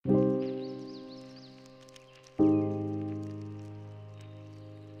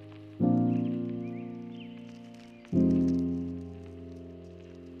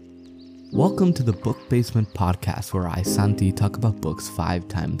Welcome to the Book Basement podcast, where I, Santi, talk about books 5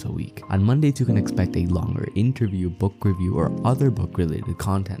 times a week. On Mondays, you can expect a longer interview, book review, or other book-related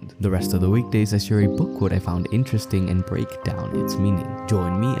content. The rest of the weekdays, I share a book quote I found interesting and break down its meaning.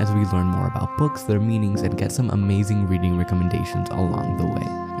 Join me as we learn more about books, their meanings, and get some amazing reading recommendations along the way.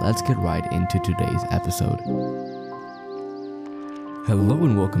 Let's get right into today's episode. Hello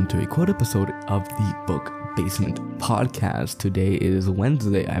and welcome to a quote episode of the Book Basement podcast. Today is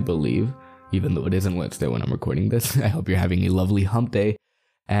Wednesday, I believe, even though it isn't Wednesday when I'm recording this. I hope you're having a lovely hump day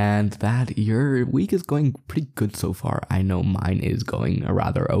and that your week is going pretty good so far. I know mine is going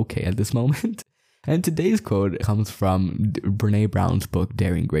rather okay at this moment. And today's quote comes from Brené Brown's book,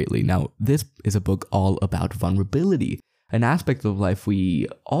 Daring Greatly. Now, this is a book all about vulnerability, an aspect of life we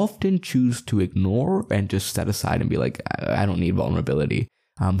often choose to ignore and just set aside and be like, I don't need vulnerability.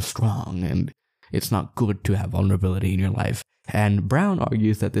 I'm strong and it's not good to have vulnerability in your life. And Brown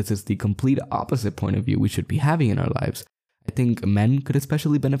argues that this is the complete opposite point of view we should be having in our lives. I think men could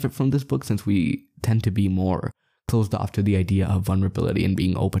especially benefit from this book since we tend to be more closed off to the idea of vulnerability and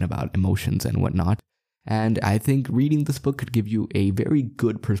being open about emotions and whatnot. And I think reading this book could give you a very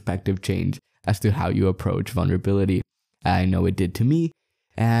good perspective change as to how you approach vulnerability. I know it did to me.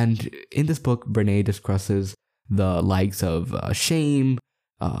 And in this book, Brené discusses the likes of shame,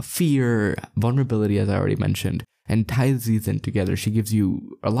 fear, vulnerability, as I already mentioned, and ties these in together. She gives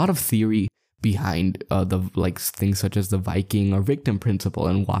you a lot of theory behind things such as the Viking or victim principle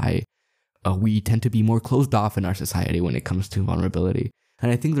and why we tend to be more closed off in our society when it comes to vulnerability.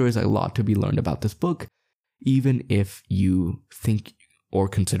 And I think there is a lot to be learned about this book, even if you think or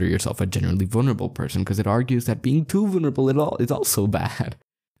consider yourself a generally vulnerable person, because it argues that being too vulnerable is also bad.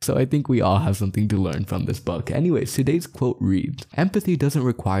 So I think we all have something to learn from this book. Anyways, today's quote reads, "Empathy doesn't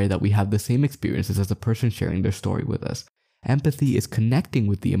require that we have the same experiences as the person sharing their story with us. Empathy is connecting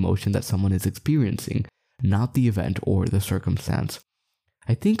with the emotion that someone is experiencing, not the event or the circumstance."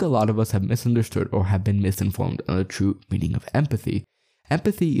 I think a lot of us have misunderstood or have been misinformed on the true meaning of empathy.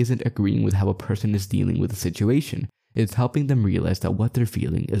 Empathy isn't agreeing with how a person is dealing with a situation. It's helping them realize that what they're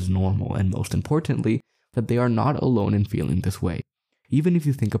feeling is normal and, most importantly, that they are not alone in feeling this way. Even if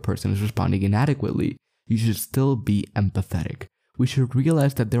you think a person is responding inadequately, you should still be empathetic. We should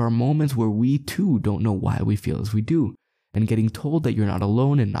realize that there are moments where we too don't know why we feel as we do, and getting told that you're not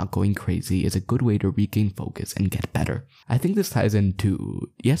alone and not going crazy is a good way to regain focus and get better. I think this ties into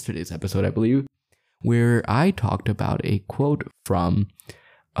yesterday's episode, I believe, where I talked about a quote from,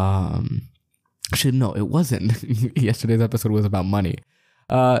 no, it wasn't. Yesterday's episode was about money.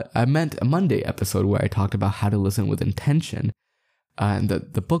 I meant a Monday episode where I talked about how to listen with intention. And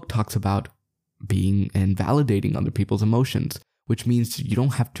the book talks about being and validating other people's emotions, which means you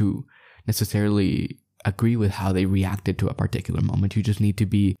don't have to necessarily agree with how they reacted to a particular moment. You just need to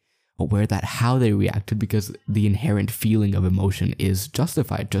be aware that how they reacted, because the inherent feeling of emotion is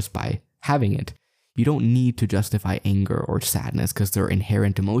justified just by having it. You don't need to justify anger or sadness because they're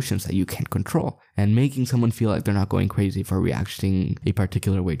inherent emotions that you can't control. And making someone feel like they're not going crazy for reacting a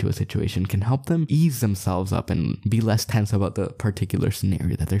particular way to a situation can help them ease themselves up and be less tense about the particular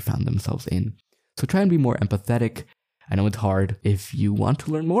scenario that they found themselves in. So try and be more empathetic. I know it's hard. If you want to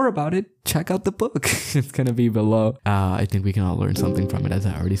learn more about it, check out the book. It's going to be below. I think we can all learn something from it, as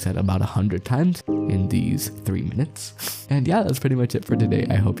I already said about 100 times in these 3 minutes. And yeah, that's pretty much it for today.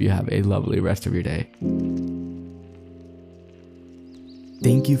 I hope you have a lovely rest of your day.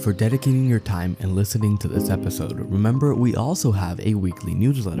 Thank you for dedicating your time and listening to this episode. Remember, we also have a weekly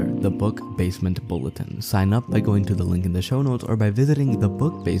newsletter, the Book Basement Bulletin. Sign up by going to the link in the show notes or by visiting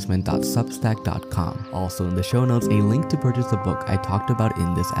thebookbasement.substack.com. Also in the show notes, a link to purchase the book I talked about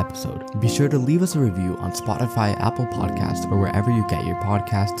in this episode. Be sure to leave us a review on Spotify, Apple Podcasts, or wherever you get your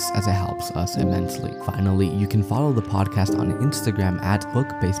podcasts, as it helps us immensely. Finally, you can follow the podcast on Instagram at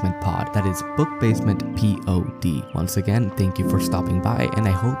BookBasementPod. That is BookBasementPod. Once again, thank you for stopping by, and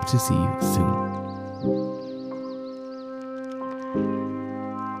I hope to see you soon.